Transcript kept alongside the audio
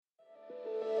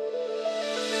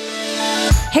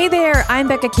Hey there, I'm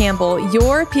Becca Campbell,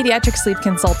 your pediatric sleep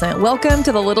consultant. Welcome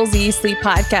to the Little Z Sleep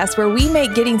Podcast, where we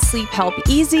make getting sleep help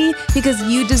easy because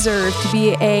you deserve to be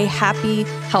a happy,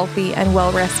 healthy, and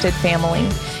well-rested family.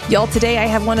 Y'all, today I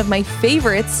have one of my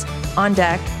favorites on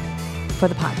deck for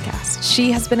the podcast.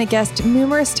 She has been a guest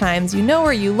numerous times. You know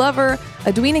her, you love her,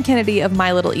 Edwina Kennedy of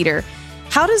My Little Eater.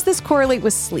 How does this correlate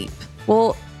with sleep?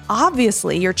 Well,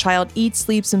 obviously, your child eats,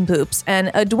 sleeps, and poops, and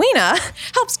Edwina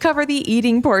helps cover the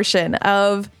eating portion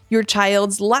of your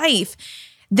child's life.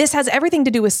 This has everything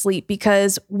to do with sleep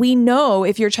because we know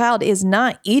if your child is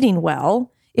not eating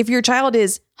well, if your child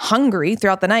is hungry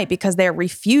throughout the night because they're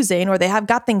refusing or they have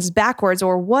got things backwards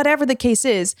or whatever the case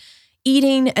is,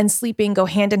 eating and sleeping go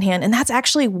hand in hand. And that's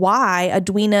actually why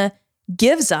Edwina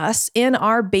gives us in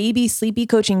our baby sleepy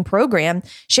coaching program.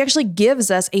 She actually gives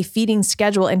us a feeding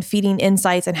schedule and feeding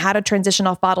insights and how to transition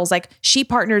off bottles. Like, she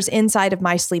partners inside of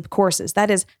my sleep courses. That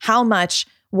is how much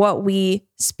what we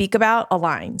speak about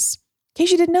aligns. In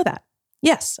case you didn't know that.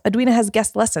 Yes, Edwina has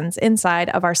guest lessons inside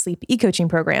of our sleep e-coaching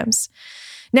programs.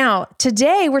 Now,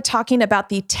 today we're talking about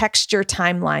the texture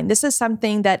timeline. This is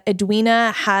something that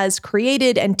Edwina has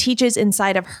created and teaches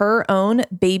inside of her own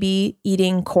baby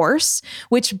eating course,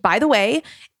 which, by the way,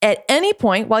 at any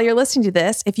point while you're listening to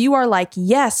this, if you are like,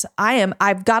 yes,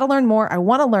 I've got to learn more, I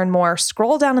want to learn more,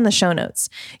 scroll down in the show notes.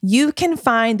 You can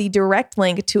find the direct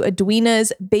link to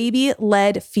Edwina's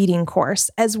baby-led feeding course,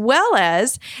 as well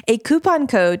as a coupon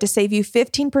code to save you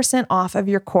 15% off of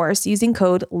your course using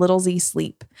code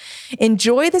LittleZSleep.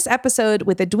 Enjoy this episode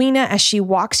with Edwina as she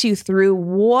walks you through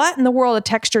what in the world a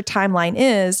texture timeline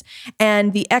is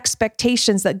and the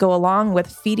expectations that go along with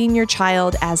feeding your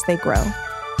child as they grow.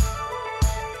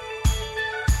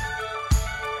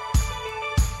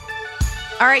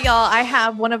 All right, y'all, I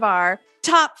have one of our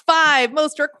top 5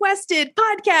 most requested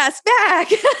podcasts back.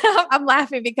 I'm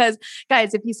laughing because,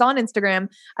 guys, if you saw on Instagram,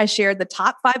 I shared the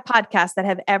top 5 podcasts that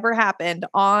have ever happened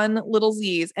on Little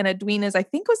Z's, and Edwina's, I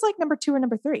think, was like number 2 or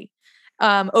number 3,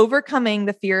 overcoming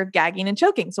the fear of gagging and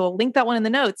choking. So we'll link that one in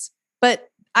the notes. But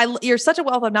you're such a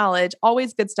wealth of knowledge,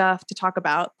 always good stuff to talk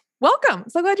about. Welcome.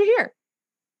 So glad you're here.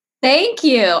 Thank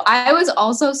you. I was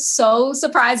also so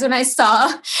surprised when I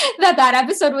saw that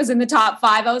episode was in the top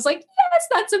 5. I was like, yes,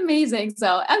 that's amazing.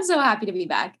 So I'm so happy to be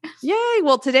back. Yay.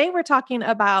 Well, today we're talking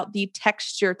about the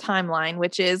texture timeline,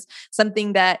 which is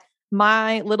something that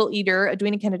My Little Eater,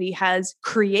 Edwina Kennedy, has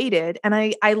created. And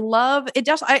I love it.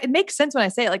 It makes sense when I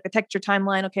say it, like the texture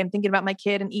timeline. Okay, I'm thinking about my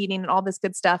kid and eating and all this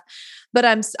good stuff. But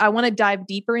I want to dive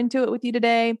deeper into it with you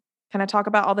today, kind of talk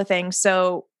about all the things.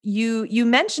 So you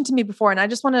mentioned to me before, and I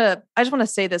just want to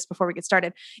say this before we get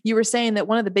started. You were saying that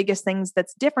one of the biggest things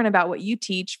that's different about what you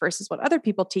teach versus what other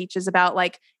people teach is about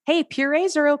like, hey,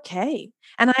 purees are okay.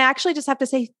 And I actually just have to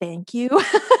say thank you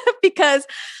because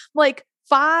like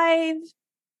 5-7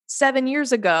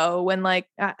 years ago when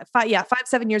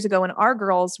 5-7 years ago when our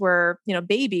girls were,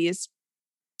 babies,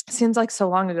 seems like so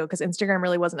long ago because Instagram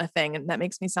really wasn't a thing. And that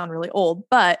makes me sound really old,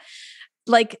 but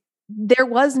like, there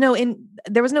was no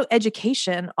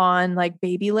education on like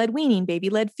baby-led weaning,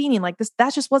 baby-led feeding. Like this,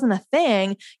 that just wasn't a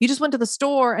thing. You just went to the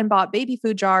store and bought baby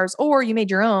food jars, or you made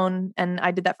your own. And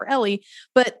I did that for Ellie.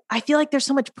 But I feel like there's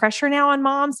so much pressure now on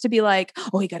moms to be like,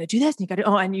 oh, you got to do this, and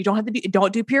and you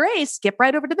don't do puree, skip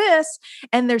right over to this.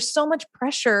 And there's so much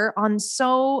pressure on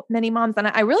so many moms. And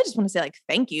I really just want to say like,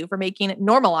 thank you for making it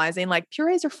normalizing. Like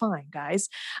purees are fine, guys.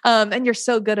 And you're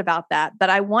so good about that. But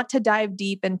I want to dive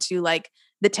deep into like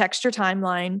the texture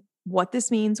timeline, what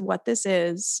this means, what this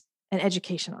is, and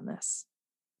education on this.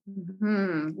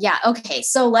 Mm-hmm. Yeah. Okay.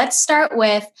 So let's start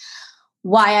with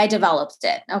why I developed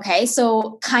it. Okay.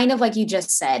 So kind of like you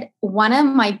just said, one of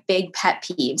my big pet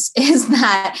peeves is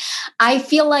that I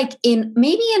feel like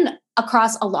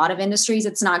across a lot of industries,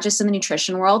 it's not just in the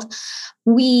nutrition world,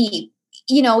 we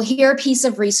hear a piece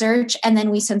of research and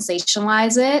then we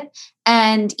sensationalize it.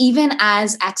 And even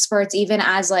as experts, even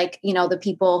as the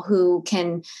people who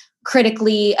can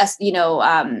critically,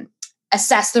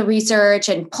 assess the research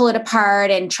and pull it apart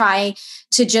and try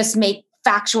to just make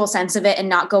factual sense of it and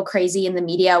not go crazy in the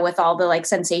media with all the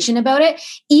sensation about it.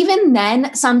 Even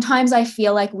then, sometimes I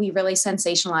feel like we really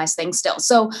sensationalize things still.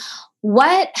 So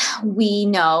what we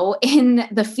know in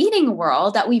the feeding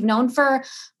world that we've known for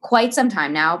quite some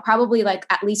time now, probably at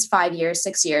least 5 years,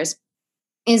 6 years,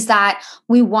 is that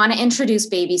we want to introduce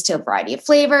babies to a variety of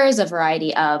flavors, a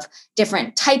variety of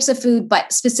different types of food,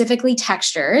 but specifically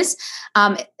textures,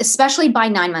 especially by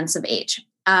 9 months of age,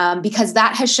 because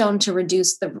that has shown to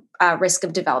reduce the risk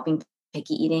of developing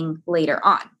picky eating later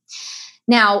on.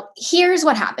 Now, here's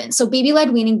what happened. So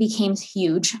baby-led weaning became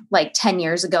huge like 10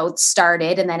 years ago. It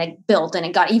started and then it built and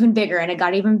it got even bigger and it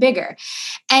got even bigger.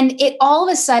 And it all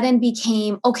of a sudden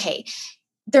became, okay,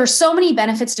 there's so many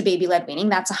benefits to baby-led weaning.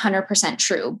 That's 100%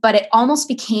 true. But it almost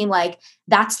became like,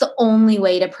 that's the only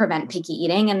way to prevent picky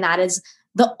eating. And that is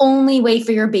the only way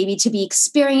for your baby to be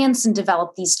experienced and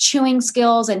develop these chewing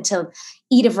skills and to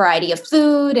eat a variety of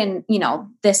food and,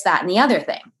 this, that, and the other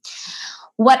thing.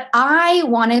 What I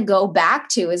want to go back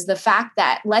to is the fact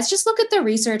that let's just look at the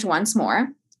research once more.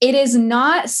 It is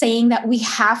not saying that we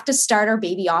have to start our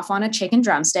baby off on a chicken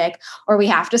drumstick, or we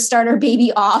have to start our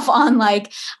baby off on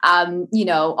like,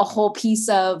 a whole piece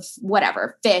of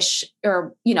whatever, fish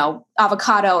or,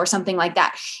 avocado or something like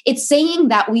that. It's saying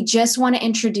that we just want to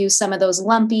introduce some of those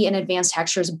lumpy and advanced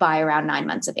textures by around 9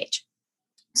 months of age.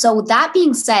 So that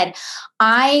being said,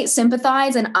 I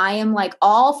sympathize and I am like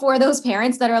all for those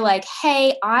parents that are like,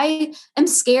 hey, I am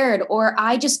scared or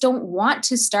I just don't want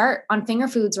to start on finger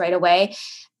foods right away.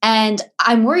 And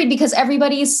I'm worried because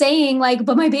everybody is saying like,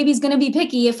 but my baby's going to be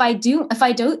picky if I don't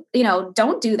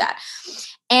do that.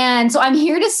 And so I'm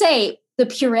here to say the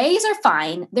purees are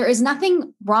fine. There is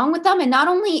nothing wrong with them. And not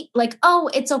only like, oh,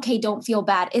 it's okay, don't feel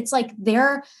bad. It's like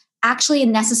they're actually a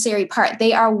necessary part.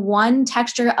 They are one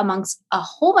texture amongst a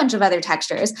whole bunch of other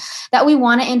textures that we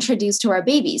want to introduce to our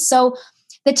babies. So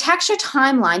the texture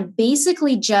timeline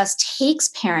basically just takes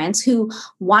parents who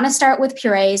want to start with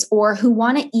purees or who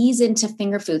want to ease into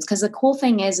finger foods. Because the cool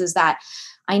thing is that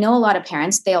I know a lot of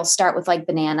parents, they'll start with like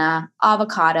banana,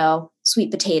 avocado, sweet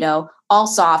potato, all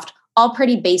soft, all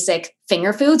pretty basic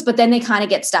finger foods, but then they kind of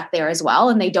get stuck there as well.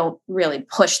 And they don't really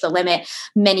push the limit.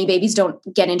 Many babies don't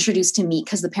get introduced to meat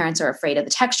because the parents are afraid of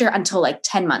the texture until like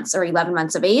 10 months or 11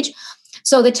 months of age.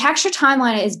 So the texture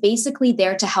timeline is basically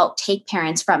there to help take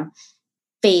parents from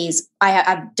phase. I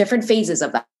have different phases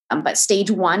of them, but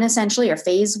stage 1 essentially, or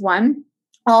phase 1,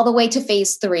 all the way to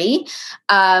phase 3,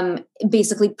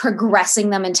 basically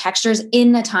progressing them in textures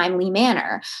in a timely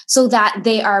manner so that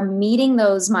they are meeting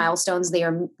those milestones, they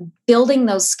are building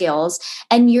those skills,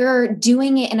 and you're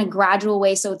doing it in a gradual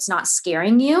way so it's not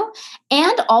scaring you.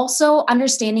 And also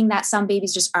understanding that some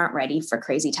babies just aren't ready for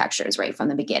crazy textures right from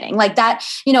the beginning. Like that,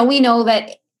 we know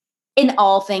that in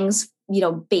all things,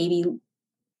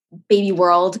 baby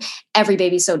world, every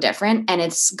baby's so different and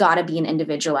it's got to be an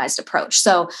individualized approach.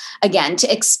 So again,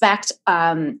 to expect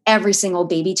every single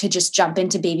baby to just jump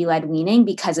into baby-led weaning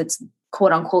because it's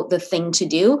quote unquote the thing to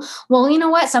do. Well, you know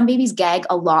what? Some babies gag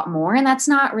a lot more and that's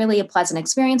not really a pleasant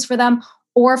experience for them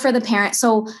or for the parent.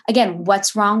 So again,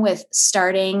 what's wrong with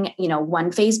starting,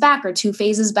 1 phase back or 2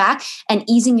 phases back and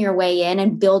easing your way in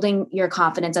and building your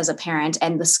confidence as a parent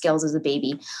and the skills as a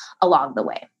baby along the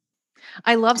way.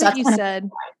 I love that you said,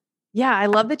 I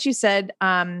love that you said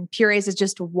purees is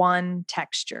just one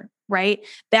texture, right?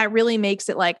 That really makes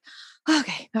it like,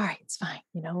 okay, all right, it's fine.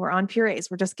 We're on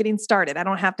purees. We're just getting started. I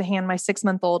don't have to hand my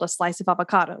 6-month-old a slice of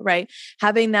avocado, right?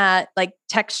 Having that like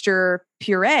texture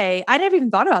puree, I never even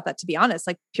thought about that, to be honest.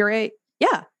 Like puree,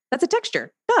 yeah, that's a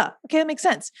texture. Duh. Okay, that makes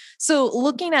sense. So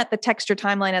looking at the texture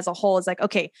timeline as a whole is like,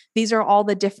 okay, these are all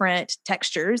the different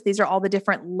textures. These are all the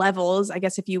different levels, I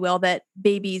guess, if you will, that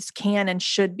babies can and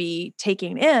should be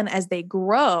taking in as they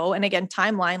grow. And again,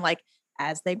 timeline, like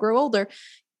as they grow older.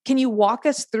 Can you walk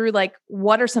us through like,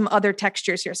 what are some other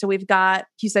textures here? So we've got,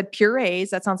 you said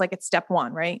purees. That sounds like it's step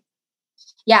 1, right?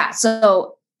 Yeah.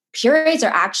 So purees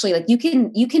are actually like, you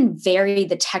can vary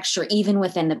the texture even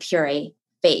within the puree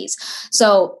phase.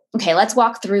 So, okay, let's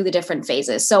walk through the different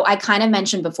phases. So I kind of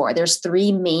mentioned before, there's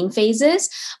 3 main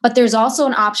phases, but there's also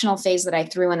an optional phase that I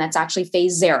threw in that's actually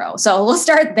phase 0. So we'll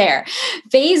start there.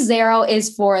 Phase 0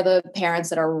 is for the parents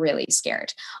that are really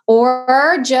scared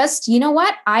or just,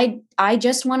 what? I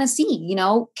just want to see,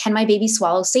 can my baby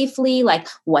swallow safely? Like,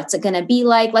 what's it going to be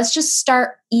like? Let's just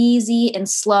start easy and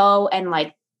slow and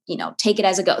like, take it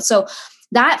as it goes. So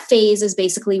that phase is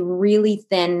basically really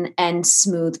thin and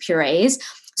smooth purees.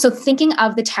 So thinking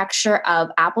of the texture of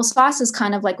applesauce is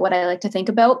kind of like what I like to think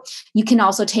about. You can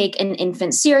also take an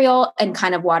infant cereal and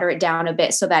kind of water it down a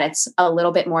bit so that it's a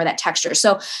little bit more that texture.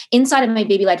 So inside of my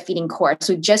baby-led feeding course,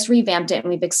 we've just revamped it and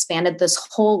we've expanded this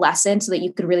whole lesson so that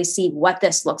you could really see what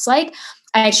this looks like.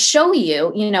 I show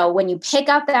you, when you pick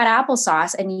up that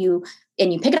applesauce and you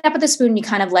pick it up with a spoon, you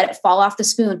kind of let it fall off the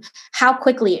spoon, how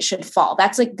quickly it should fall.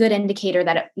 That's a good indicator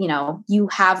that, you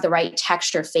have the right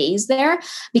texture phase there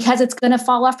because it's going to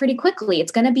fall off pretty quickly.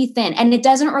 It's going to be thin and it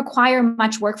doesn't require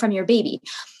much work from your baby.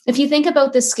 If you think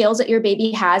about the skills that your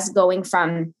baby has going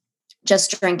from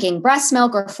just drinking breast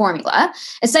milk or formula,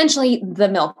 essentially the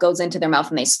milk goes into their mouth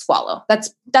and they swallow.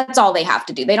 That's all they have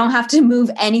to do. They don't have to move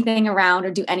anything around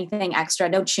or do anything extra,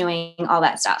 no chewing, all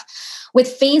that stuff. With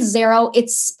phase 0,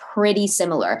 it's pretty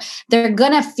similar. They're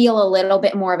going to feel a little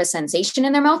bit more of a sensation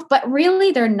in their mouth, but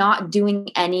really they're not doing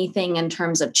anything in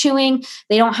terms of chewing.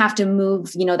 They don't have to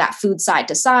move, that food side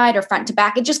to side or front to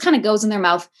back. It just kind of goes in their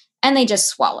mouth and they just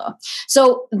swallow.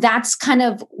 So that's kind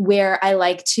of where I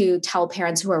like to tell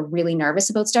parents who are really nervous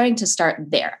about starting to start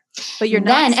there. But you're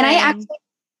not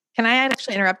can I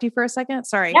actually interrupt you for a second?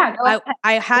 Sorry. Yeah,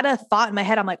 I had a thought in my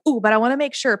head. I'm like, but I want to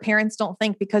make sure parents don't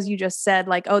think because you just said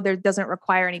like, there doesn't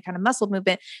require any kind of muscle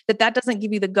movement, that doesn't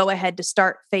give you the go ahead to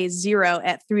start phase 0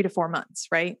 at 3 to 4 months,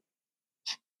 right?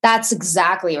 That's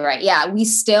exactly right. Yeah. We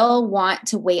still want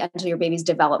to wait until your baby's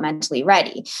developmentally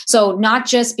ready. So not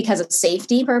just because of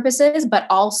safety purposes, but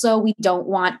also we don't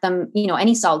want them,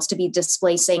 any solids to be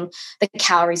displacing the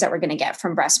calories that we're going to get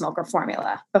from breast milk or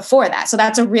formula before that. So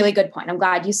that's a really good point. I'm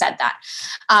glad you said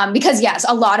that. Because yes,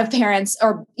 a lot of parents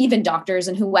or even doctors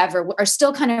and whoever are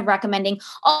still kind of recommending,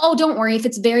 don't worry, if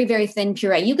it's very, very thin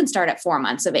puree, you can start at 4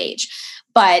 months of age.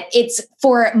 But it's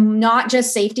for not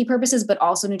just safety purposes, but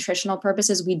also nutritional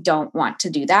purposes. We don't want to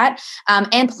do that.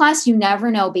 And plus, you never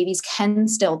know, babies can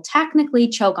still technically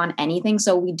choke on anything.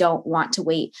 So we don't want to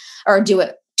wait or do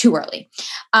it too early.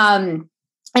 And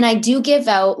I do give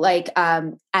out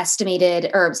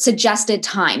estimated or suggested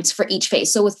times for each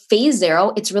phase. So with phase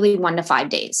 0, it's really 1 to 5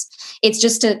 days. It's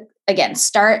just to, again,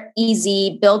 start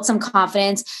easy, build some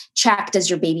confidence, check, does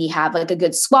your baby have a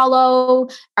good swallow?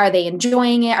 Are they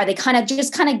enjoying it? Are they kind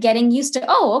of getting used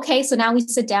to, okay, so now we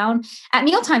sit down at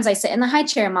meal times. I sit in the high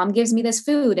chair, mom gives me this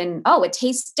food and, it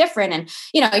tastes different. And,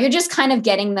 you're just kind of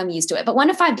getting them used to it. But 1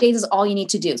 to 5 days is all you need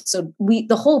to do. So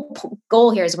the whole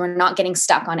goal here is we're not getting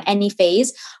stuck on any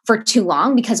phase for too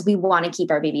long because we want to keep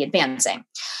our baby advancing.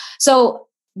 So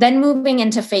then moving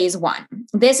into phase 1,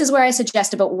 this is where I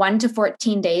suggest about 1 to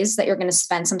 14 days that you're going to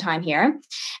spend some time here.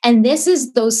 And this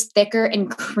is those thicker and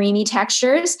creamy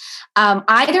textures,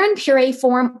 either in puree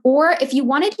form, or if you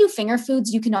want to do finger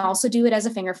foods, you can also do it as a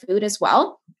finger food as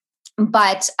well.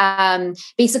 But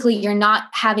basically, you're not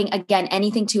having, again,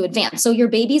 anything too advanced. So your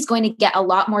baby's going to get a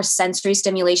lot more sensory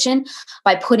stimulation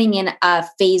by putting in a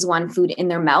phase 1 food in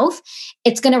their mouth.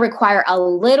 It's going to require a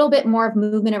little bit more of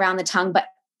movement around the tongue, but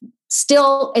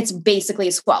still, it's basically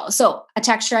a swallow. So a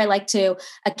texture I like to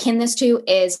akin this to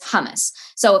is hummus.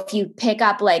 So if you pick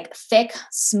up thick,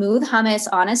 smooth hummus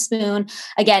on a spoon,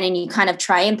 again, and you kind of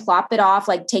try and plop it off,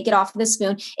 take it off of the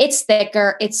spoon, it's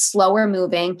thicker, it's slower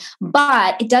moving,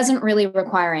 but it doesn't really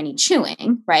require any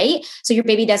chewing, right? So your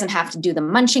baby doesn't have to do the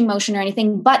munching motion or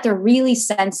anything, but they're really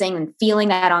sensing and feeling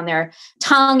that on their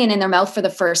tongue and in their mouth for the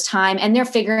first time. And they're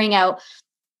figuring out,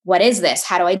 what is this?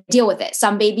 How do I deal with it?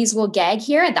 Some babies will gag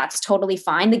here, and that's totally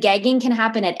fine. The gagging can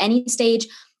happen at any stage. It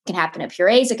can happen at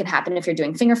purees. It can happen if you're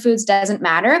doing finger foods, doesn't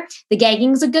matter. The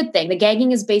gagging is a good thing. The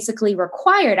gagging is basically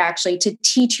required actually to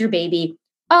teach your baby,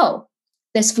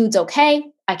 this food's okay.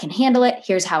 I can handle it.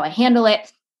 Here's how I handle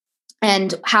it.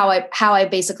 And how I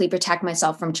basically protect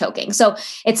myself from choking. So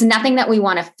it's nothing that we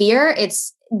want to fear.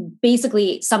 It's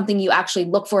basically something you actually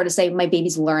look for to say, my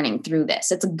baby's learning through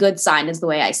this. It's a good sign is the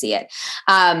way I see it.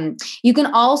 You can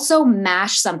also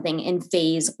mash something in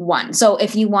phase 1. So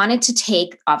if you wanted to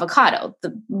take avocado,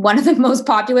 one of the most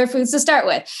popular foods to start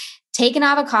with, take an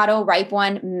avocado, ripe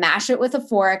one, mash it with a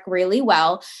fork really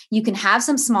well. You can have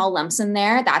some small lumps in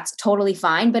there. That's totally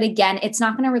fine. But again, it's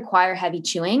not going to require heavy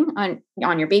chewing on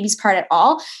your baby's part at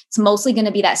all. It's mostly going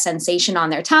to be that sensation on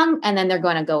their tongue, and then they're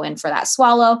going to go in for that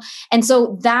swallow. And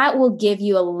so that will give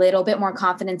you a little bit more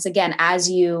confidence again,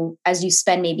 as you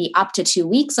spend maybe up to 2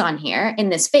 weeks on here in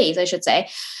this phase, I should say,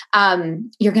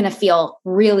 you're going to feel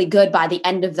really good by the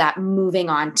end of that, moving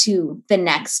on to the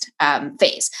next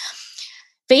phase.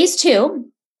 Phase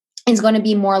 2 is going to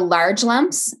be more large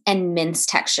lumps and mince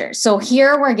texture. So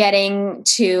here we're getting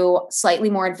to slightly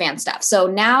more advanced stuff. So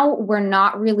now we're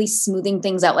not really smoothing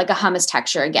things out like a hummus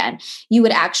texture again. You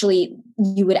would actually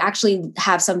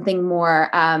have something more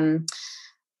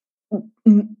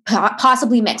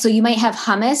possibly mixed. So you might have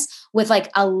hummus with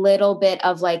a little bit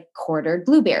of quartered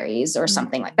blueberries or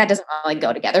something like that. Doesn't really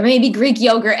go together. Maybe Greek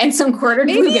yogurt and some quartered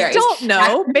blueberries. Don't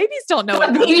know. Babies don't know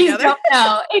what babies don't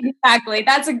know. Exactly.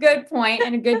 That's a good point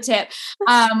and a good tip.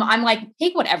 I'm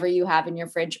take whatever you have in your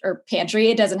fridge or pantry.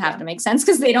 It doesn't have to make sense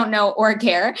because they don't know or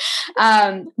care.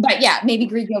 But yeah, maybe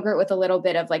Greek yogurt with a little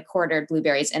bit of quartered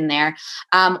blueberries in there.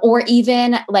 Or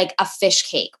even a fish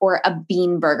cake or a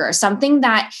bean burger, something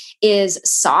that is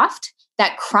soft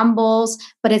that crumbles,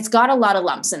 but it's got a lot of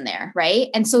lumps in there, right?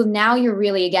 And so now you're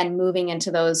really, again, moving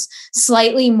into those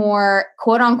slightly more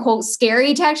quote unquote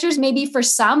scary textures, maybe for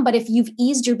some, but if you've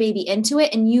eased your baby into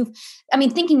it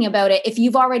and thinking about it, if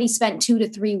you've already spent 2 to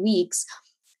 3 weeks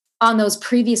on those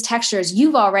previous textures,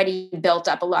 you've already built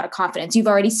up a lot of confidence. You've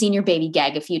already seen your baby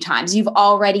gag a few times. You've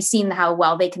already seen how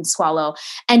well they can swallow.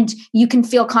 And you can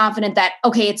feel confident that,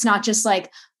 okay, it's not just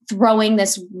like throwing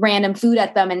this random food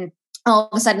at them and all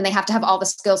of a sudden they have to have all the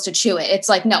skills to chew it. It's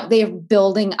like, no, they're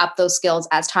building up those skills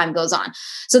as time goes on.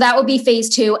 So that would be phase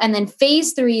 2. And then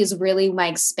phase 3 is really my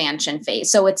expansion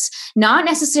phase. So it's not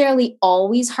necessarily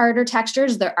always harder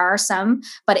textures. There are some,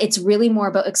 but it's really more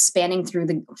about expanding through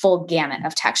the full gamut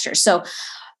of textures. So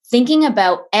thinking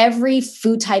about every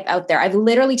food type out there, I've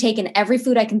literally taken every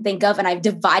food I can think of and I've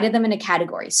divided them into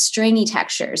categories: stringy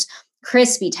textures,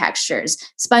 crispy textures,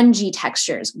 spongy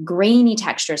textures, grainy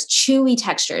textures, chewy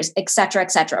textures, et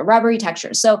cetera, rubbery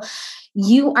textures. So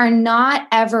you are not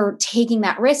ever taking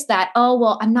that risk that, oh,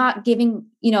 well, I'm not giving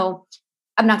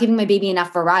my baby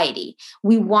enough variety.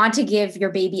 We want to give your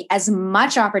baby as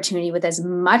much opportunity with as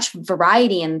much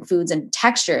variety in foods and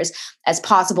textures as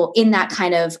possible in that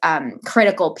kind of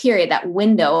critical period, that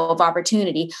window of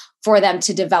opportunity for them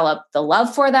to develop the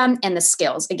love for them and the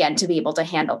skills, again, to be able to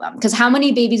handle them. Because how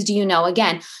many babies do you know,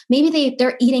 again, maybe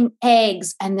they're eating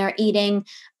eggs and they're eating,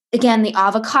 again, the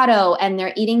avocado and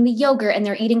they're eating the yogurt and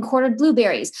they're eating quartered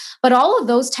blueberries. But all of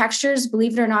those textures,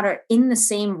 believe it or not, are in the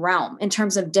same realm in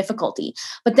terms of difficulty.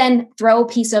 But then throw a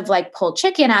piece of like pulled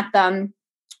chicken at them,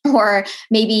 or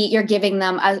maybe you're giving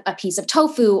them a piece of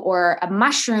tofu or a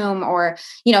mushroom or,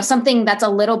 something that's a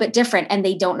little bit different and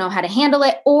they don't know how to handle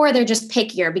it, or they're just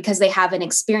pickier because they haven't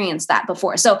experienced that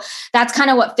before. So that's kind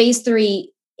of what phase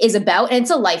 3 is about. And it's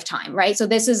a lifetime, right? So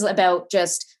this is about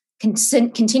just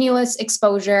continuous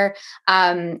exposure.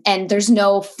 And there's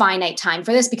no finite time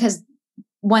for this because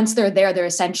once they're there, they're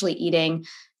essentially eating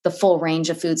the full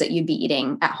range of foods that you'd be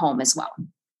eating at home as well.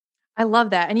 I love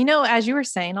that. And, as you were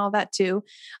saying all that too,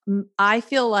 I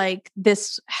feel like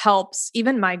this helps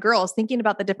even my girls thinking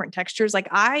about the different textures. Like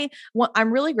I'm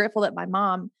really grateful that my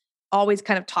mom always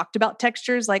kind of talked about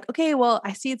textures. Like, okay, well,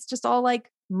 I see it's just all like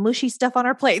mushy stuff on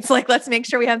our plates. Like, let's make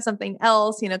sure we have something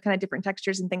else, kind of different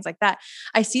textures and things like that.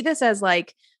 I see this as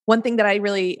like one thing that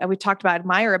we talked about,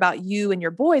 admire about you and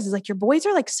your boys is like, your boys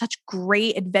are like such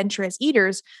great adventurous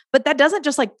eaters, but that doesn't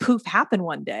just like poof happen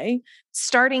one day,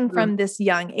 starting from this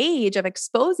young age of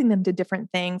exposing them to different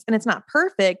things. And it's not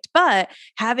perfect, but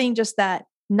having just that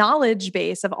knowledge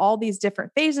base of all these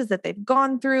different phases that they've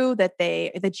gone through,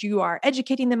 that you are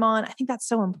educating them on. I think that's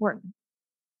so important.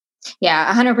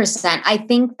 Yeah, 100%. I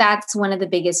think that's one of the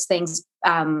biggest things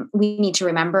we need to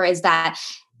remember is that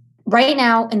right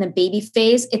now in the baby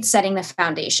phase, it's setting the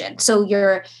foundation. So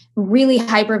you're really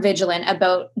hyper vigilant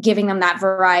about giving them that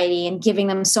variety and giving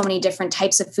them so many different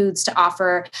types of foods to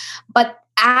offer. But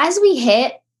as we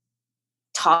hit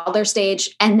toddler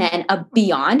stage and then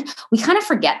beyond, we kind of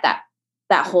forget that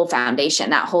whole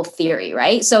foundation, that whole theory,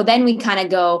 right? So then we kind of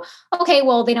go, okay,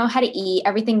 well, they know how to eat.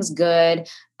 Everything's good.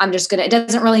 It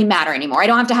doesn't really matter anymore. I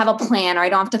don't have to have a plan or I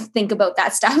don't have to think about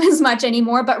that stuff as much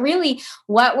anymore. But really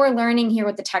what we're learning here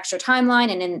with the Texture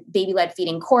Timeline and in baby-led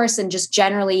feeding course and just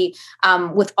generally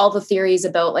with all the theories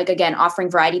about like, again, offering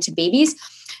variety to babies,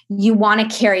 you want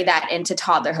to carry that into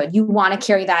toddlerhood. You want to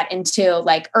carry that into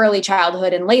like early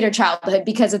childhood and later childhood,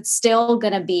 because it's still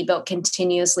going to be about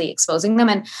continuously exposing them.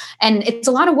 And it's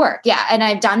a lot of work. Yeah. And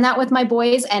I've done that with my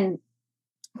boys, and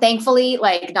thankfully,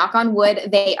 like knock on wood,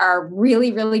 they are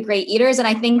really, really great eaters. And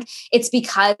I think it's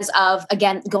because of,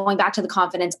 again, going back to the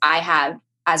confidence I have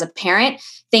as a parent,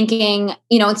 thinking,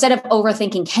 instead of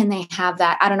overthinking, can they have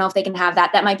that? I don't know if they can have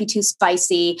that. That might be too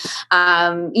spicy.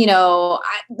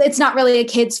 It's not really a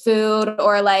kid's food,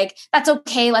 or like, that's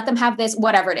okay. Let them have this,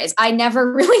 whatever it is. I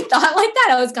never really thought like that.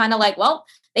 I was kind of like, well,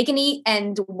 they can eat,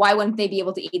 and why wouldn't they be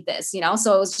able to eat this?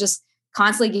 So it was just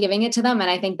constantly giving it to them. And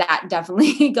I think that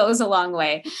definitely goes a long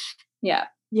way. Yeah.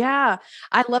 Yeah.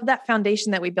 I love that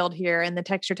foundation that we build here in the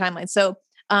Texture Timeline. So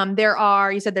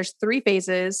you said there's 3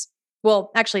 phases.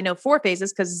 Well, actually, no, 4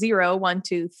 phases, because 0, 1,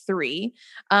 2, 3.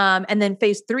 And then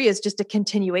phase 3 is just a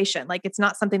continuation. Like, it's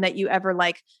not something that you ever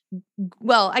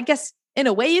I guess in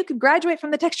a way you could graduate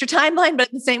from the Texture Timeline, but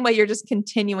in the same way, you're just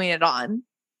continuing it on.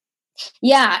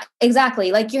 Yeah,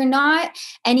 exactly. Like you're not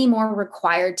anymore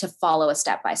required to follow a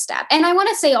step by step. And I want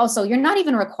to say also, you're not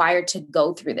even required to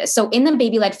go through this. So in the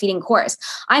baby led feeding course,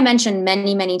 I mentioned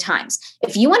many, many times,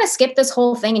 if you want to skip this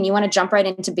whole thing and you want to jump right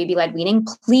into baby led weaning,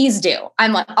 please do.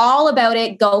 I'm like all about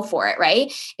it. Go for it.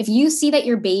 Right. If you see that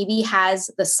your baby has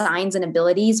the signs and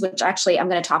abilities, which actually I'm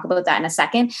going to talk about that in a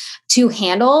second, to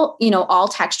handle, all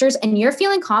textures, and you're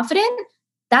feeling confident,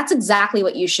 that's exactly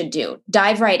what you should do.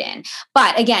 Dive right in.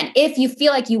 But again, if you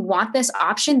feel like you want this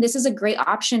option, this is a great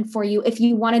option for you if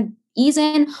you want to ease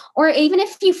in, or even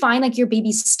if you find like your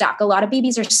baby's stuck. A lot of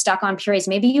babies are stuck on purees.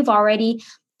 Maybe you've already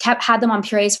had them on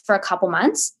purees for a couple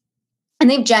months and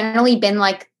they've generally been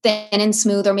like thin and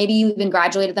smooth, or maybe you even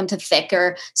graduated them to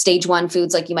thicker stage 1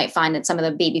 foods like you might find at some of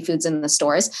the baby foods in the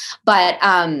stores. But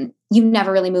you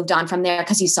never really moved on from there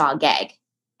because you saw a gag.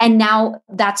 And now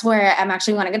that's where I'm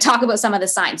actually wanting to talk about some of the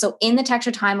signs. So in the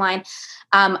texture timeline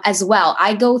as well,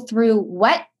 I go through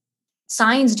what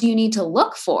signs do you need to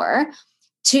look for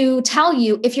to tell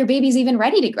you if your baby's even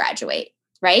ready to graduate,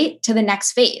 right, to the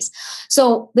next phase.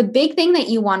 So the big thing that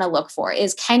you want to look for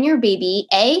is, can your baby,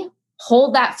 A,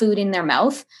 hold that food in their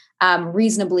mouth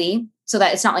reasonably so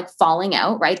that it's not like falling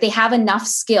out, right? They have enough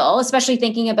skill, especially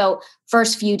thinking about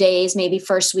first few days, maybe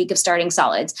first week of starting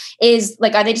solids, is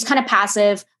like, are they just kind of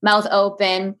passive, mouth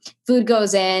open, food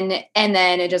goes in, and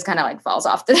then it just kind of like falls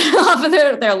off, off of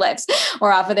their lips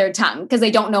or off of their tongue because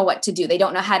they don't know what to do. They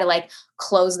don't know how to like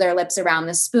close their lips around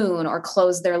the spoon or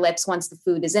close their lips once the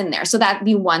food is in there. So that'd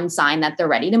be one sign that they're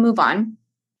ready to move on.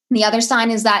 The other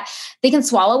sign is that they can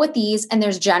swallow with ease and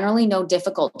there's generally no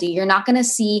difficulty. You're not going to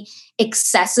see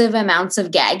excessive amounts of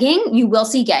gagging. You will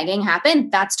see gagging happen.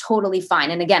 That's totally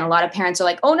fine. And again, a lot of parents are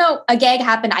like, oh no, a gag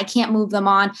happened. I can't move them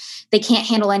on. They can't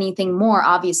handle anything more,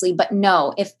 obviously. But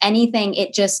no, if anything,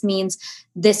 it just means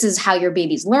this is how your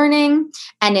baby's learning.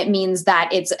 And it means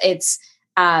that it's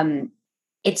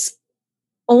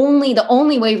the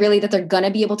only way really that they're going to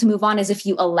be able to move on is if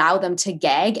you allow them to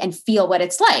gag and feel what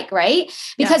it's like, right?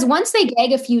 Because once they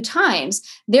gag a few times,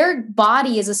 their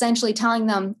body is essentially telling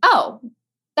them, oh,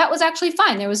 that was actually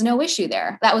fine. There was no issue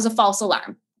there. That was a false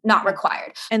alarm, not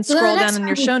required. And so scroll down in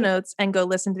your show notes and go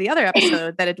listen to the other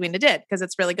episode that Edwina did, because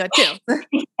it's really good too.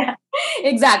 Yeah,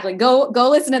 exactly. Go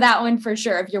listen to that one for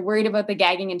sure. If you're worried about the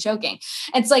gagging and choking,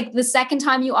 it's like the second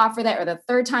time you offer that or the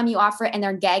third time you offer it and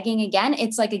they're gagging again,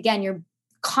 it's like, again, you're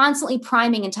constantly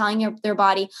priming and telling their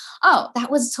body, oh, that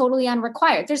was totally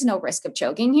unrequired. There's no risk of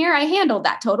choking here. I handled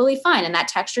that totally fine. And that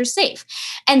texture is safe.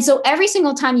 And so every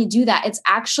single time you do that, it's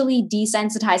actually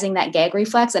desensitizing that gag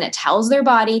reflex. And it tells their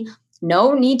body,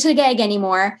 no need to gag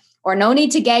anymore, or no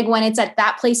need to gag when it's at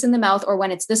that place in the mouth or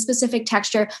when it's this specific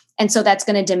texture. And so that's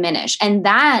going to diminish. And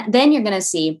then you're going to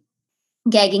see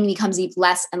gagging becomes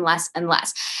less and less and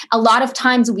less. A lot of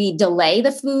times we delay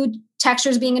the food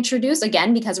textures being introduced,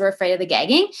 again, because we're afraid of the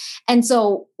gagging. And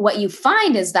so what you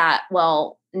find is that,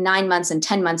 9 months and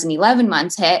 10 months and 11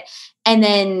 months hit, and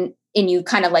you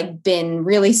kind of like been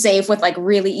really safe with like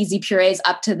really easy purees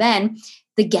up to then,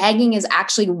 the gagging is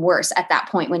actually worse at that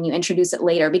point when you introduce it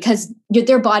later because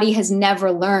their body has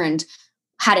never learned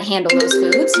how to handle those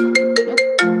foods.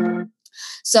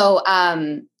 So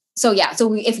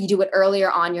if you do it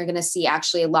earlier on, you're going to see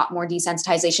actually a lot more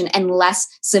desensitization and less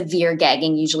severe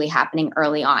gagging usually happening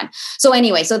early on. So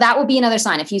anyway, so that will be another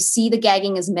sign. If you see the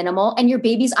gagging is minimal and your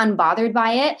baby's unbothered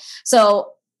by it.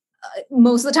 So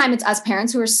most of the time it's us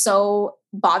parents who are so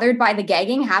bothered by the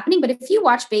gagging happening. But if you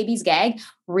watch babies gag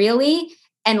really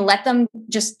and let them,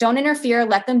 just don't interfere,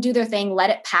 let them do their thing, let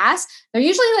it pass, they're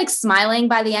usually like smiling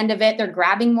by the end of it. They're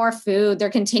grabbing more food. They're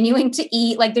continuing to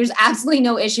eat. Like there's absolutely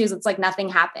no issues. It's like nothing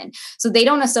happened. So they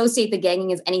don't associate the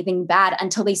gagging as anything bad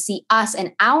until they see us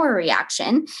and our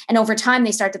reaction. And over time,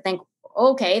 they start to think,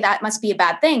 okay, that must be a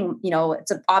bad thing.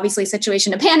 It's obviously a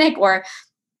situation of panic or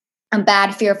a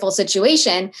bad, fearful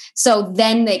situation. So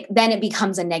then it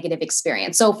becomes a negative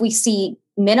experience. So if we see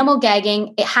minimal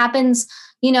gagging, it happens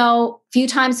few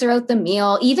times throughout the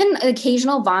meal, even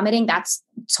occasional vomiting, that's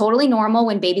totally normal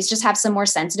when babies just have some more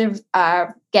sensitive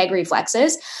gag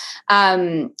reflexes.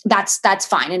 That's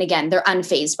fine. And again, they're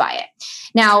unfazed by it.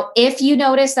 Now, if you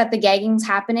notice that the gagging's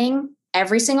happening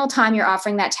every single time you're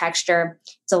offering that texture,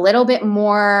 it's a little bit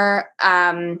more,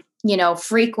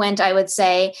 frequent, I would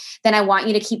say, then I want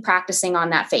you to keep practicing on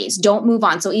that phase. Don't move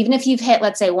on. So even if you've hit,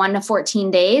 let's say 1 to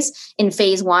 14 days in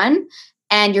phase 1,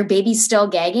 and your baby's still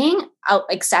gagging out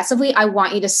excessively, I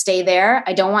want you to stay there.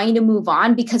 I don't want you to move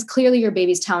on because clearly your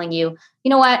baby's telling you, you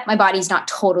know what, my body's not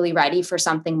totally ready for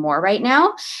something more right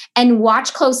now. And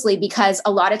watch closely because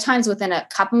a lot of times within a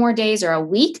couple more days or a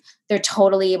week, they're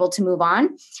totally able to move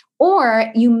on.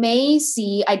 Or you may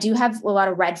see, I do have a lot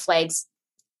of red flags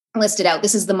listed out.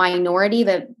 This is the minority,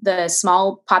 the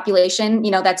small population,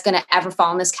 that's going to ever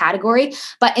fall in this category.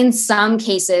 But in some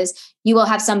cases, you will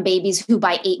have some babies who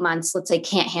by 8 months, let's say,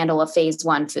 can't handle a phase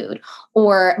 1 food,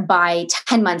 or by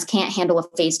 10 months can't handle a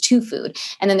phase 2 food.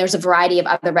 And then there's a variety of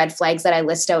other red flags that I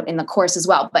list out in the course as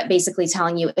well. But basically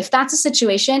telling you, if that's a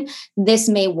situation, this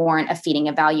may warrant a feeding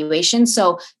evaluation.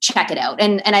 So check it out.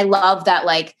 And I love that,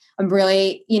 like, I'm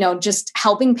really, just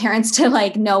helping parents to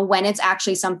like know when it's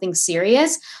actually something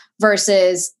serious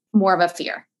versus more of a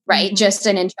fear, right? Mm-hmm. Just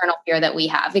an internal fear that we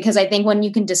have. Because I think when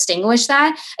you can distinguish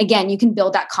that, again, you can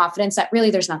build that confidence that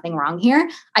really there's nothing wrong here.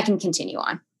 I can continue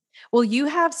on. Well, you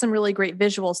have some really great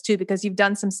visuals too, because you've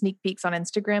done some sneak peeks on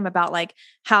Instagram about like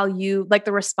how you like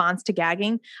the response to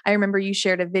gagging. I remember you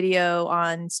shared a video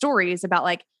on stories about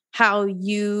like how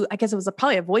you, I guess it was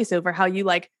probably a voiceover, how you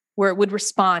like where it would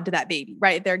respond to that baby,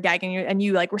 right? They're gagging you and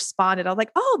you like responded. I was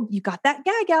like, oh, you got that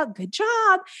gag out. Good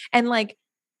job. And like,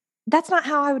 that's not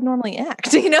how I would normally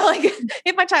act. Like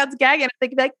if my child's gagging, I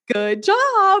think like, good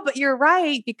job. But you're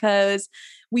right, because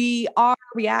our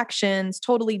reactions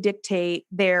totally dictate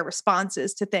their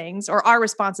responses to things, or our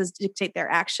responses dictate their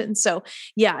actions. So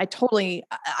yeah,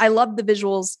 I love the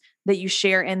visuals that you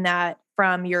share in that,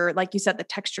 from your, like you said, the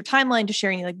texture timeline to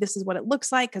sharing like, this is what it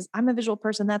looks like. Cause I'm a visual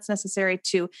person, that's necessary,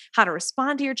 to how to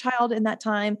respond to your child in that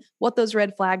time, what those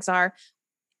red flags are.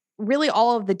 Really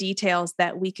all of the details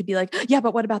that we could be like, yeah,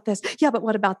 but what about this? Yeah, but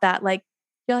what about that? Like,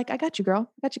 you're like, I got you,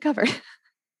 girl. I got you covered.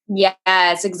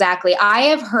 Yes, exactly. I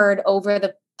have heard over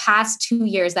the past 2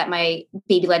 years that my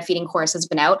baby-led feeding course has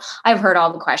been out, I've heard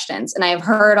all the questions and I've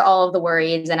heard all of the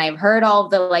worries and I've heard all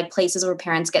of the like places where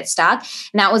parents get stuck.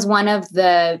 And that was one of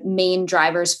the main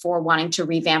drivers for wanting to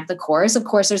revamp the course. Of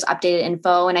course, there's updated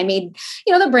info and I made,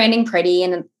 the branding pretty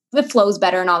and it flows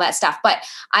better and all that stuff. But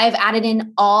I've added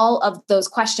in all of those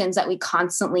questions that we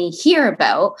constantly hear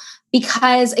about,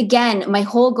 because again, my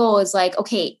whole goal is like,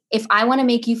 okay, if I want to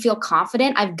make you feel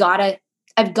confident, I've got to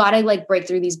like break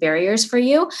through these barriers for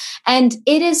you. And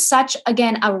it is such,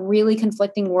 again, a really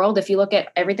conflicting world. If you look at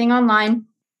everything online,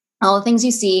 all the things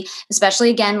you see, especially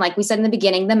again, like we said in the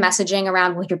beginning, the messaging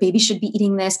around, well, your baby should be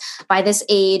eating this by this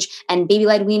age and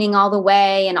baby-led weaning all the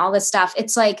way and all this stuff.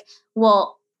 It's like,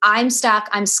 well, I'm stuck.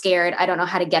 I'm scared. I don't know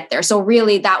how to get there. So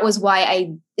really that was why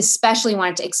I especially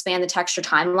wanted to expand the texture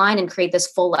timeline and create this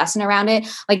full lesson around it.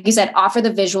 Like you said, offer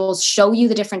the visuals, show you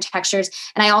the different textures.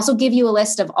 And I also give you a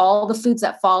list of all the foods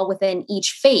that fall within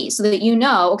each phase so that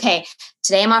okay,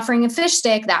 today I'm offering a fish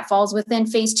stick that falls within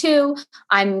phase 2.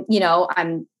 I'm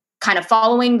kind of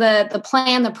following the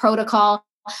plan, the protocol.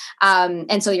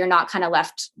 And so you're not kind of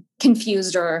left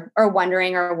confused or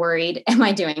wondering or worried, am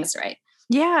I doing this right?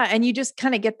 Yeah. And you just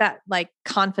kind of get that like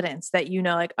confidence that,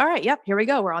 like, all right, yep, here we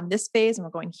go. We're on this phase and we're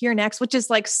going here next, which is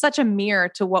like such a mirror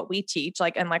to what we teach,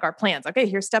 like, and like our plans. Okay,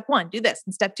 here's step 1, do this.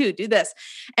 And step 2, do this.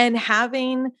 And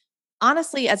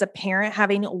honestly, as a parent,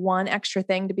 having one extra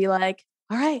thing to be like,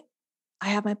 all right, I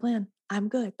have my plan. I'm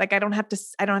good. Like, I don't have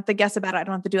to guess about it. I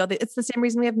don't have to do all the, it's the same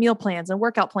reason we have meal plans and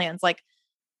workout plans. Like,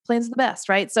 plans are the best,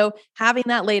 right? So having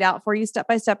that laid out for you step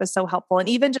by step is so helpful. And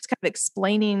even just kind of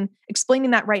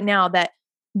explaining that right now, that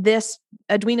this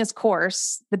Edwina's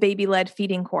course, the baby-led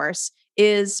feeding course,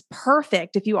 is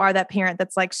perfect if you are that parent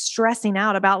that's like stressing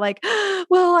out about like,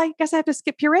 well, I guess I have to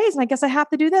skip purees and I guess I have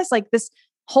to do this. Like this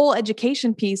whole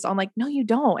education piece on like, no, you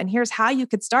don't. And here's how you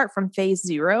could start from phase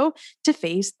 0 to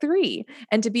phase 3.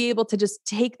 And to be able to just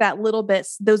take that little bit,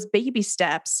 those baby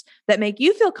steps that make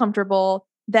you feel comfortable,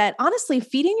 that honestly,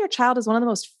 feeding your child is one of the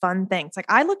most fun things. Like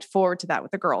I looked forward to that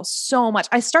with the girls so much.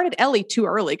 I started Ellie too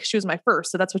early because she was my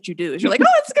first. So that's what you do is you're like,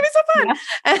 oh, it's going to be so fun.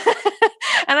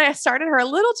 Yeah. And I started her a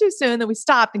little too soon. Then we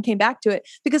stopped and came back to it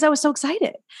because I was so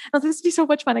excited. I was like, this will be so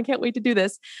much fun. I can't wait to do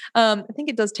this. I think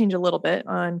it does change a little bit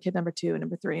on kid number 2 and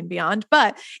number 3 and beyond,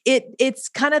 but it's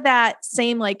kind of that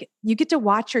same, like you get to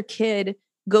watch your kid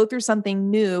go through something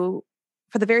new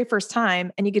for the very first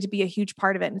time and you get to be a huge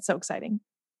part of it. And it's so exciting.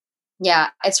 Yeah,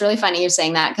 it's really funny you're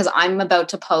saying that because I'm about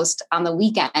to post on the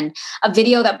weekend a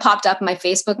video that popped up in my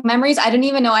Facebook memories. I didn't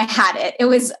even know I had it. It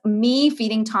was me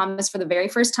feeding Thomas for the very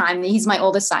first time. He's my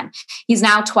oldest son. He's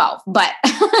now 12. But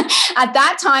at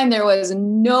that time, there was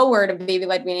no word of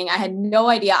baby-led weaning. I had no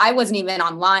idea. I wasn't even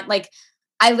online. Like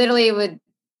I literally would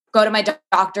go to my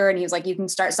doctor and he was like, you can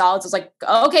start solids. I was like,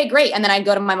 oh, okay, great. And then I'd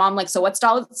go to my mom, like, so what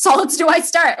solids do I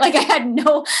start? Like I had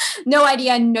no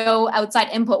idea, no outside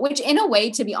input, which in a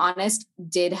way, to be honest,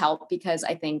 did help because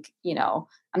I think,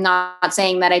 I'm not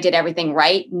saying that I did everything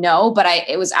right. No, but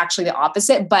it was actually the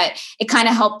opposite, but it kind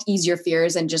of helped ease your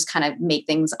fears and just kind of make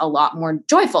things a lot more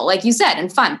joyful, like you said,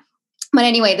 and fun. But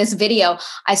anyway, this video,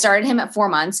 I started him at 4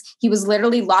 months. He was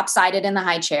literally lopsided in the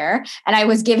high chair, and I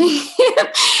was giving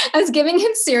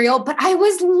him cereal, but I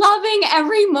was loving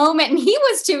every moment. And he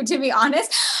was too, to be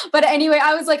honest. But anyway,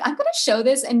 I was like, I'm going to show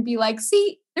this and be like,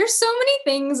 see, there's so many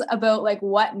things about like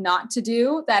what not to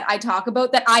do that I talk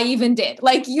about that I even did.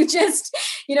 Like you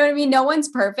know what I mean? No one's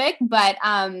perfect, but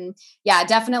yeah,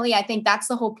 definitely. I think that's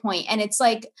the whole point. And it's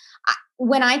like,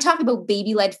 when I talk about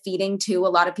baby-led feeding too, a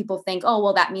lot of people think, oh,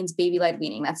 well, that means baby-led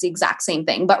weaning. That's the exact same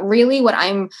thing. But really what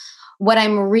I'm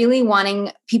really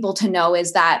wanting people to know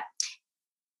is that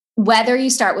whether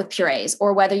you start with purees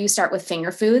or whether you start with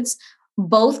finger foods,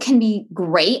 both can be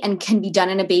great and can be done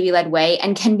in a baby-led way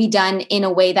and can be done in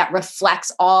a way that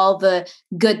reflects all the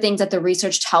good things that the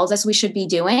research tells us we should be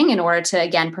doing in order to,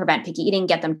 again, prevent picky eating,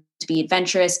 get them to be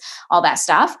adventurous, all that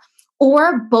stuff.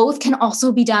 Or both can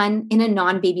also be done in a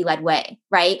non-baby-led way,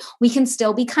 right? We can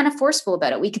still be kind of forceful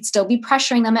about it. We could still be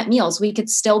pressuring them at meals. We could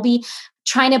still be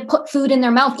trying to put food in their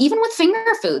mouth, even with finger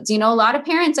foods. You know, a lot of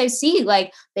parents I see,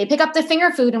 like they pick up the finger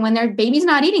food and when their baby's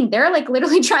not eating, they're like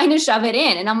literally trying to shove it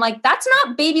in. And I'm like, that's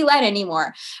not baby-led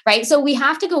anymore, right? So we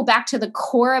have to go back to the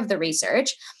core of the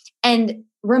research and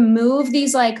remove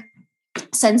these like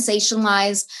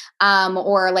sensationalized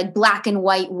or like black and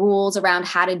white rules around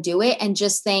how to do it and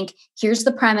just think, here's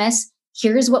the premise.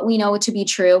 Here's what we know to be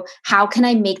true. How can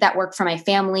I make that work for my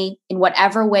family in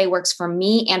whatever way works for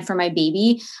me and for my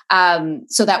baby,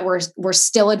 so that we're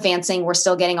still advancing, we're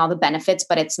still getting all the benefits,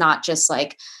 but it's not just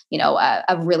like, you know,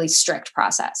 a really strict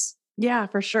process. Yeah,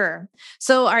 for sure.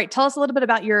 So, all right, tell us a little bit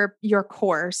about your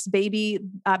course,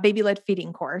 baby-led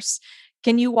feeding course.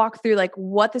 Can you walk through like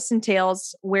what this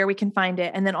entails, where we can find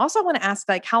it? And then also I want to ask,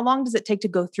 like, how long does it take to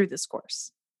go through this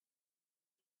course?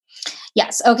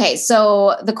 Yes. Okay.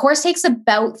 So the course takes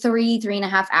about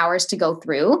 3.5 hours to go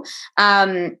through.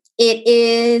 There's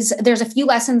a few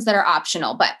lessons that are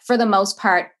optional, but for the most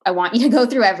part, I want you to go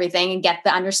through everything and get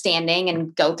the understanding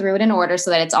and go through it in order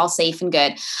so that it's all safe and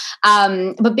good.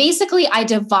 But basically I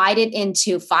divide it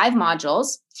into 5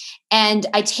 modules. And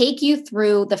I take you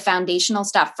through the foundational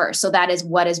stuff first. So that is,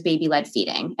 what is baby-led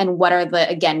feeding and what are the,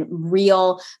 again,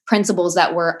 real principles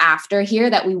that we're after here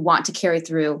that we want to carry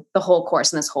through the whole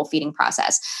course and this whole feeding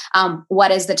process.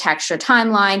 What is the texture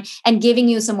timeline, and giving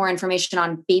you some more information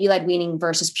on baby-led weaning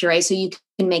versus puree so you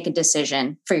can make a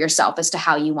decision for yourself as to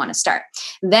how you want to start.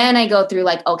 Then I go through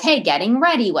like, okay, getting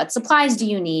ready. What supplies do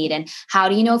you need? And how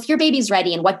do you know if your baby's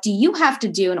ready? And what do you have to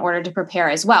do in order to prepare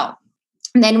as well?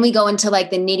 And then we go into like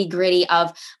the nitty gritty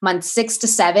of month 6 to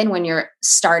 7 when you're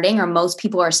starting, or most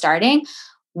people are starting.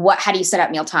 How do you set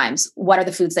up meal times? What are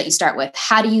the foods that you start with?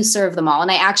 How do you serve them all?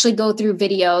 And I actually go through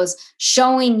videos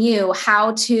showing you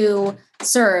how to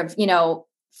serve, you know,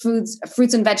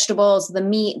 fruits and vegetables, the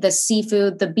meat, the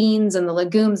seafood, the beans and the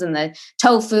legumes and the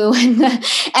tofu and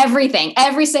everything,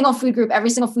 every single food group, every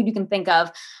single food you can think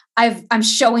of. I'm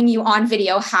showing you on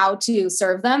video how to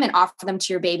serve them and offer them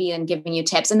to your baby and giving you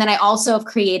tips. And then I also have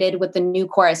created with the new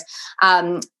course,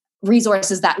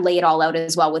 resources that lay it all out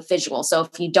as well with visuals. So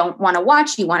if you don't want to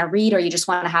watch, you want to read, or you just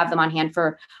want to have them on hand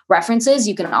for references,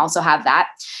 you can also have that.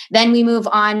 Then we move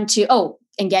on to,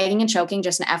 and gagging and choking,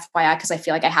 just an FYI, because I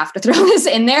feel like I have to throw this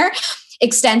in there.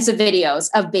 Extensive videos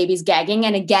of babies gagging,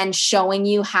 and again, showing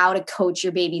you how to coach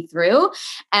your baby through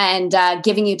and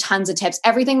giving you tons of tips.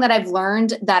 Everything that I've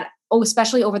learned that,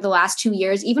 especially over the last 2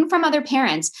 years, even from other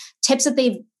parents, tips that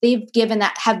they've given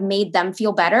that have made them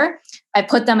feel better. I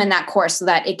put them in that course so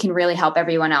that it can really help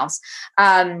everyone else.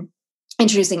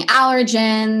 Introducing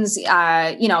allergens,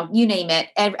 you name it,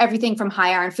 everything from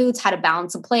high iron foods, how to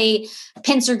balance a plate,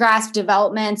 pincer grasp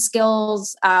development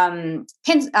skills, what am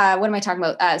I talking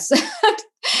about?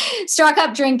 Straw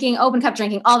cup drinking, open cup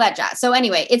drinking, all that jazz. So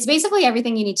anyway, it's basically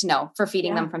everything you need to know for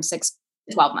feeding them from 6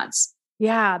 to 12 months.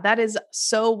 Yeah, that is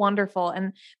so wonderful.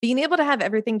 And being able to have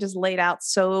everything just laid out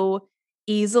so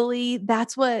easily,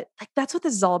 that's what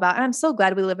this is all about. And I'm so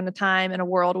glad we live in a time, in a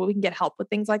world where we can get help with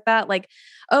things like that. Like,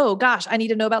 oh gosh, I need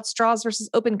to know about straws versus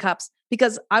open cups,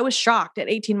 because I was shocked at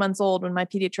 18 months old when my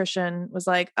pediatrician was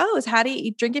like, oh, is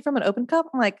Hattie drinking from an open cup?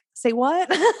 I'm like, say what?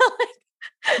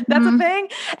 That's a thing.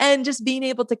 And just being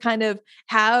able to kind of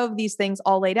have these things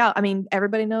all laid out. I mean,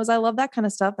 everybody knows I love that kind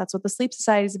of stuff. That's what the Sleep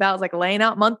Society is about. It's like laying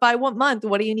out month by month.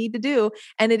 What do you need to do?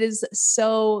 And it is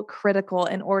so critical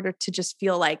in order to just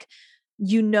feel like,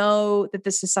 you know, that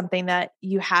this is something that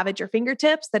you have at your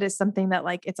fingertips, that is something that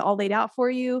like, it's all laid out for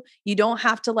you. You don't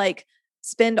have to like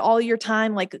spend all your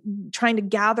time like trying to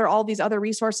gather all these other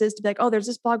resources to be like, oh, there's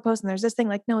this blog post and there's this thing.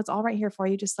 Like, no, it's all right here for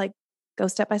you. Just like, Go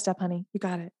step by step, honey. You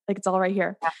got it. Like it's all right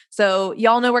here. So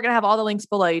y'all know we're going to have all the links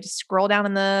below. You just scroll down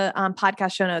in the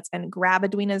podcast show notes and grab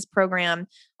Edwina's program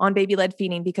on baby-led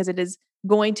feeding, because it is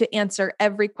going to answer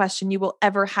every question you will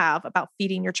ever have about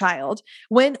feeding your child.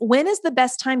 When is the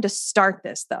best time to start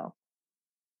this though?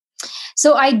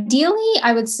 So ideally,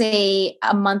 I would say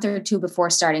a month or two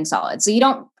before starting solid. So you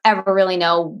don't ever really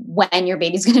know when your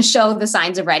baby's going to show the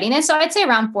signs of readiness. So I'd say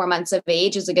around 4 months of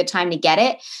age is a good time to get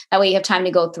it. That way you have time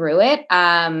to go through it,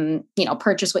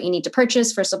 purchase what you need to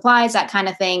purchase for supplies, that kind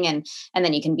of thing. And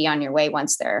then you can be on your way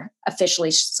once they're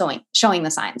officially showing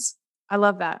the signs. I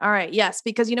love that. All right. Yes.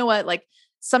 Because you know what, like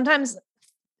sometimes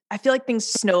I feel like things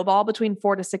snowball between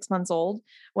 4 to 6 months old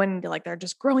when they're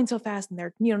just growing so fast and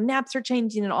their, naps are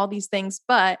changing and all these things,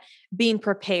 but being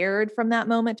prepared from that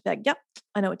moment to be like, yep,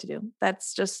 I know what to do.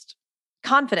 That's just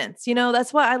confidence.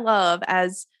 That's what I love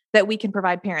that we can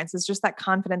provide parents, is just that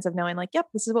confidence of knowing yep,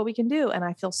 this is what we can do. And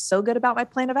I feel so good about my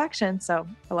plan of action. So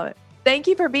I love it. Thank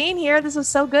you for being here. This was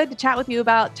so good to chat with you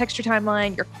about Text Your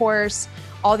Timeline, your course,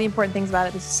 all the important things about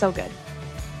it. This is so good.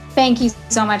 Thank you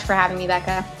so much for having me,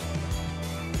 Becca.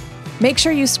 Make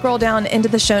sure you scroll down into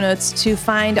the show notes to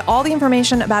find all the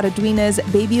information about Edwina's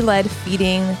baby-led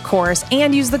feeding course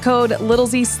and use the code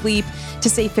LittleZSleep to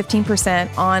save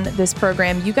 15% on this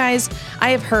program. You guys, I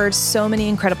have heard so many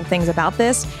incredible things about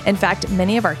this. In fact,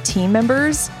 many of our team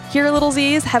members here at Little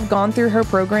Z's have gone through her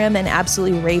program and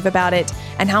absolutely rave about it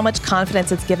and how much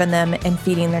confidence it's given them in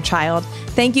feeding their child.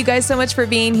 Thank you guys so much for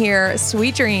being here.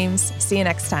 Sweet dreams. See you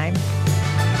next time.